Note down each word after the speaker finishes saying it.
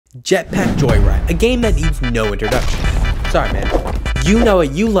Jetpack Joyride, a game that needs no introduction. Sorry, man. You know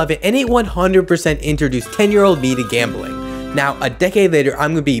it, you love it, and it 100% introduced 10-year-old me to gambling. Now, a decade later,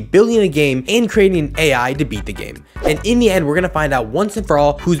 I'm going to be building a game and creating an AI to beat the game. And in the end, we're going to find out once and for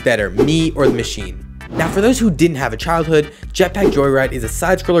all who's better, me or the machine. Now, for those who didn't have a childhood, Jetpack Joyride is a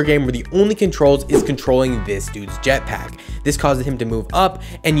side-scroller game where the only controls is controlling this dude's jetpack. This causes him to move up,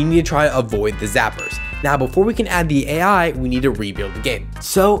 and you need to try to avoid the zappers. Now, before we can add the AI, we need to rebuild the game.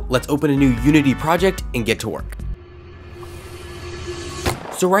 So, let's open a new Unity project and get to work.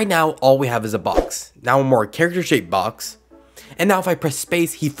 So right now, all we have is a box. Now a more character-shaped box. And now if I press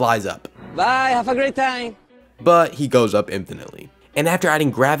space, he flies up. Bye, have a great time. But he goes up infinitely. And after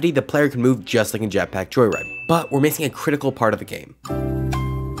adding gravity, the player can move just like in Jetpack Joyride. But we're missing a critical part of the game.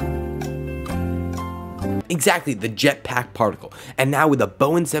 Exactly, the jetpack particle. And now with a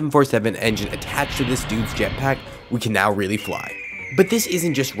Boeing 747 engine attached to this dude's jetpack, we can now really fly. But this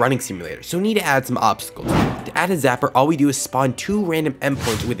isn't just running simulator, so we need to add some obstacles. To add a zapper, all we do is spawn 2 random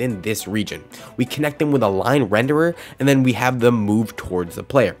endpoints within this region. We connect them with a line renderer, and then we have them move towards the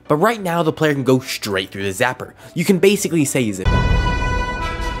player. But right now, the player can go straight through the zapper. You can basically say he's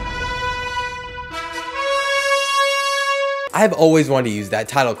I've always wanted to use that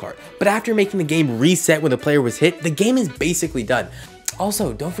title card, but after making the game reset when the player was hit, the game is basically done.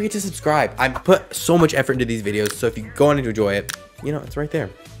 Also, don't forget to subscribe. I put so much effort into these videos, so if you go on and enjoy it, you know, it's right there.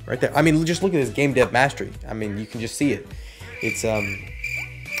 Right there. I mean, just look at this game dev mastery. I mean, you can just see it. It's,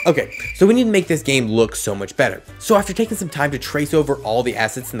 okay, so we need to make this game look so much better. So after taking some time to trace over all the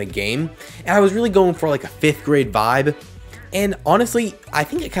assets in the game, and I was really going for like a 5th grade vibe, and honestly, I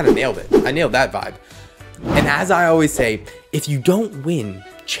think I kind of nailed it. I nailed that vibe. And as I always say, if you don't win,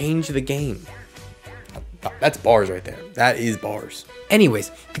 change the game. That's bars right there. That is bars.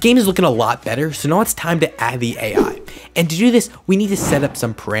 Anyways, the game is looking a lot better, so now it's time to add the AI. And to do this, we need to set up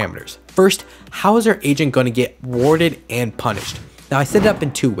some parameters. First, how is our agent going to get rewarded and punished? Now, I set it up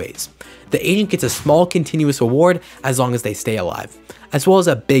in 2 ways. The agent gets a small continuous reward as long as they stay alive, as well as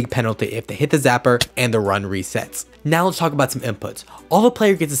a big penalty if they hit the zapper and the run resets. Now let's talk about some inputs. All the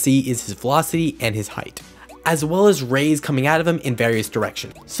player gets to see is his velocity and his height, as well as rays coming out of him in various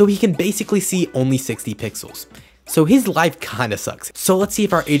directions. So he can basically see only 60 pixels. So his life kinda sucks. So let's see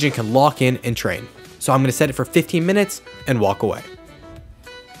if our agent can lock in and train. So I'm gonna set it for 15 minutes and walk away.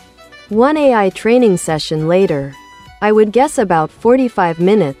 1 AI training session later. I would guess about 45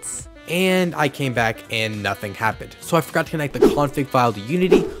 minutes. And I came back and nothing happened. So I forgot to connect the config file to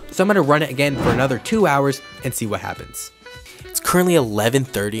Unity, so I'm gonna run it again for another 2 hours and see what happens. It's currently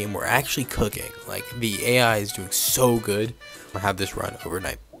 11:30 and we're actually cooking. Like, the AI is doing so good. We'll have this run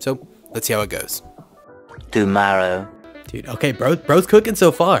overnight. So let's see how it goes. Tomorrow. Dude, okay, bro's cooking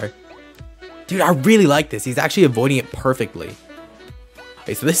so far. Dude, I really like this. He's actually avoiding it perfectly.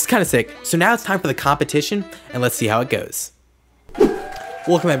 Okay, so this is kind of sick. So now it's time for the competition, and let's see how it goes.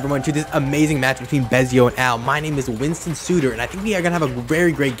 Welcome everyone to this amazing match between Bezio and Al. My name is Winston Suter, and I think we are going to have a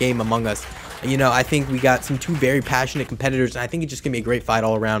very great game among us. You know, I think we got some 2 very passionate competitors, and I think it's just going to be a great fight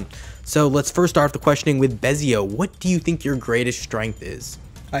all around. So let's first start off the questioning with Bezio. What do you think your greatest strength is?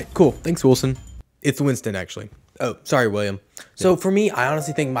 Alright, cool. Thanks, Wilson. It's Winston, actually. Oh, sorry, William. So for me, I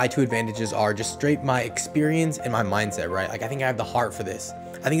honestly think my 2 advantages are just straight my experience and my mindset, right? Like, I think I have the heart for this.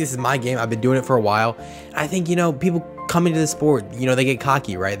 I think this is my game. I've been doing it for a while. I think, you know, people come into the sport, you know, they get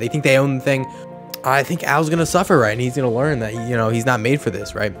cocky, right? They think they own the thing. I think Al's going to suffer, right? And he's going to learn that, you know, he's not made for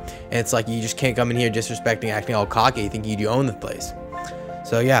this, right? And it's like, you just can't come in here disrespecting, acting all cocky, thinking you do own the place.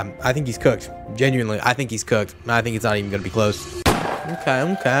 So yeah, I think he's cooked. Genuinely, I think he's cooked. I think it's not even going to be close.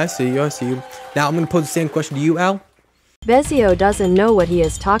 Okay, I see you. Now I'm going to pose the same question to you, Al. Bezio doesn't know what he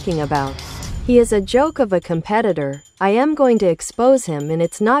is talking about. He is a joke of a competitor. I am going to expose him, and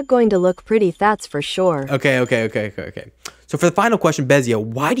it's not going to look pretty, that's for sure. Okay. So for the final question, Bezio,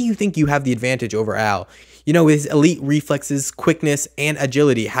 why do you think you have the advantage over Al? You know, with his elite reflexes, quickness, and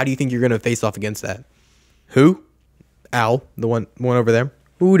agility, how do you think you're going to face off against that? Who? Al, the one over there?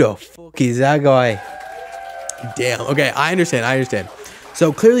 Who the fuck is that guy? Damn. Okay, I understand.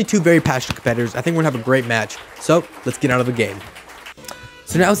 So clearly 2 very passionate competitors. I think we're going to have a great match. So let's get out of the game.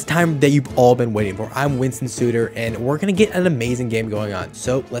 So now it's the time that you've all been waiting for. I'm Winston Suter, and we're going to get an amazing game going on.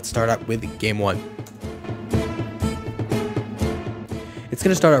 So let's start out with game 1. It's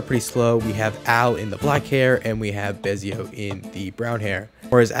going to start out pretty slow. We have Al in the black hair, and we have Bezio in the brown hair.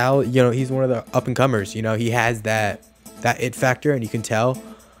 Whereas Al, you know, he's one of the up-and-comers. You know, he has that it factor, and you can tell.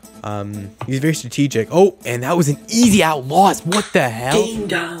 He's very strategic. Oh, and that was an easy out loss. What the hell? Game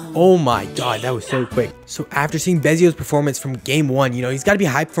down. Oh my god, that was so quick. So after seeing Bezio's performance from game 1, you know, he's got to be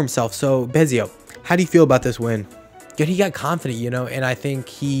hyped for himself. So Bezio, how do you feel about this win? good he got confident, you know, and I think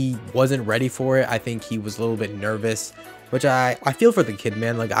he wasn't ready for it. I think he was a little bit nervous, which I feel for the kid,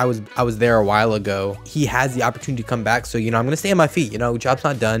 man. Like I was there a while ago. He has the opportunity to come back, so you know, I'm gonna stay on my feet, you know, job's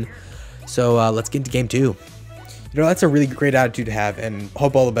not done. So let's get into game 2. You know, that's a really great attitude to have, and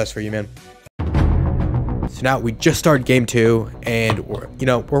hope all the best for you, man. So now we just started game 2, and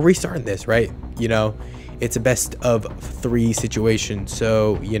we're restarting this, right? You know, it's a best of 3 situation,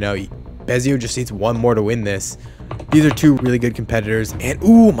 so you know, Bezio just needs one more to win this. These are 2 really good competitors, and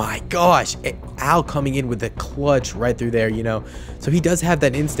oh my gosh, Al coming in with a clutch right through there, you know. So he does have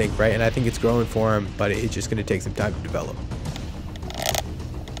that instinct, right? And I think it's growing for him, but it's just going to take some time to develop.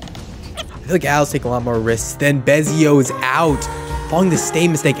 I feel like Al's taking a lot more risks than Bezio's out. Following the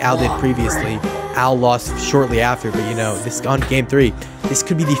same mistake Al did previously, Al lost shortly after, but you know, this is on game 3. This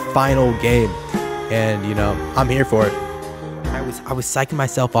could be the final game, and you know, I'm here for it. I was psyching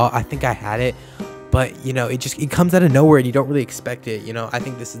myself out. I think I had it, but you know, it comes out of nowhere and you don't really expect it. You know, I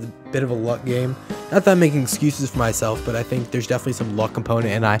think this is a bit of a luck game. Not that I'm making excuses for myself, but I think there's definitely some luck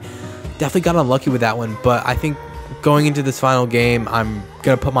component, and I definitely got unlucky with that one. But I think going into this final game, I'm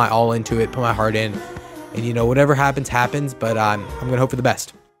gonna put my all into it, put my heart in, and you know, whatever happens, happens. But I'm gonna hope for the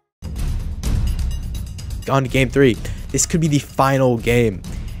best. On to game 3. This could be the final game,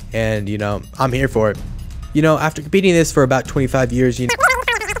 and you know, I'm here for it. You know, after competing this for about 25 years, you know,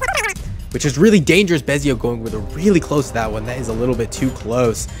 which is really dangerous. Bezio going with a really close to that one. That is a little bit too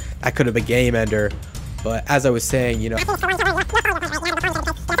close. That could have been a game ender. But as I was saying, you know. Okay,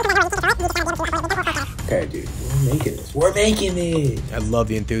 dude, we're making this. We're making it. I love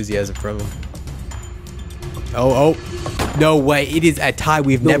the enthusiasm from him. Oh, no way. It is a tie.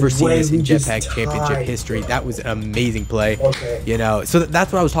 We've never seen this in Jetpack Championship history. That was an amazing play. Okay. You know, so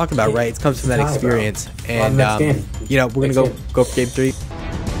that's what I was talking about, right? It comes from that experience. And, you know, we're going to go for game 3.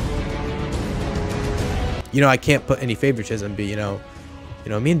 You know, I can't put any favoritism, but, you know,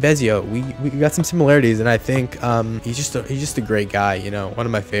 me and Bezio, we got some similarities, and I think he's just a great guy, you know, one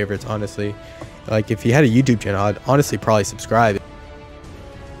of my favorites, honestly. Like, if he had a YouTube channel, I'd honestly probably subscribe.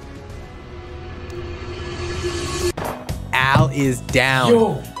 Al is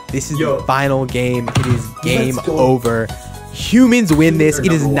down. This is the final game. It is game over. Humans win this.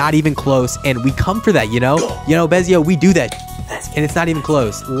 It is not even close, and we come for that, you know? You know, Bezio, we do that, and it's not even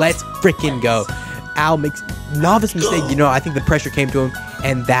close. Let's freaking go. Al makes novice mistake, you know. I think the pressure came to him,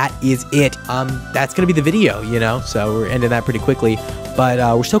 and that is it. That's gonna be the video, you know, so we're ending that pretty quickly. But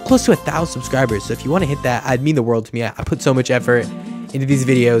we're so close to 1,000 subscribers, so if you want to hit that, I'd mean the world to me. I put so much effort into these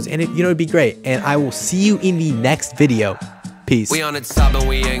videos, and it'd be great. And I will see you in the next video. Peace. We on the top and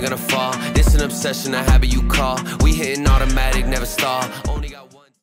we ain't gonna fall. This an obsession, a habit you call. We hitting automatic, never stall. Only got